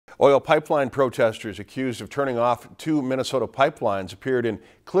Oil pipeline protesters accused of turning off two Minnesota pipelines appeared in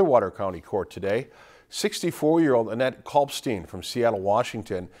Clearwater County Court today. 64-year-old Annette Kolbstein from Seattle,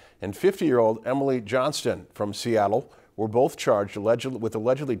 Washington, and 50-year-old Emily Johnston from Seattle were both charged with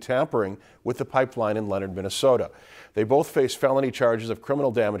allegedly tampering with the pipeline in Leonard, Minnesota. They both face felony charges of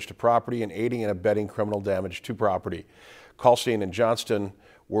criminal damage to property and aiding and abetting criminal damage to property. Kolbstein and Johnston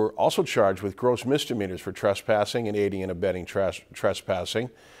were also charged with gross misdemeanors for trespassing and aiding and abetting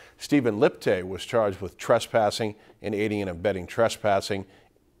trespassing. Stephen Lipte was charged with trespassing and aiding and abetting trespassing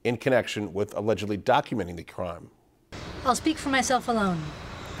in connection with allegedly documenting the crime. I'll speak for myself alone.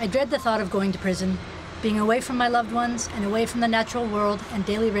 I dread the thought of going to prison, being away from my loved ones and away from the natural world and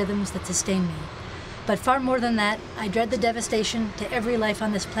daily rhythms that sustain me. But far more than that, I dread the devastation to every life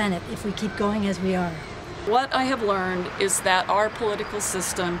on this planet if we keep going as we are. What I have learned is that our political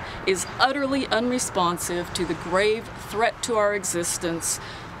system is utterly unresponsive to the grave threat to our existence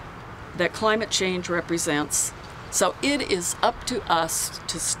that climate change represents. So it is up to us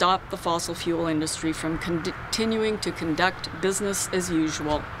to stop the fossil fuel industry from continuing to conduct business as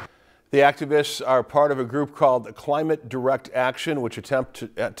usual. The activists are part of a group called Climate Direct Action, which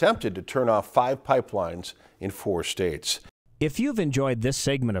attempted to turn off 5 pipelines in 4 states. If you've enjoyed this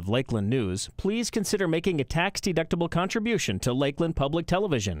segment of Lakeland News, please consider making a tax-deductible contribution to Lakeland Public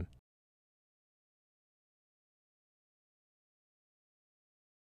Television.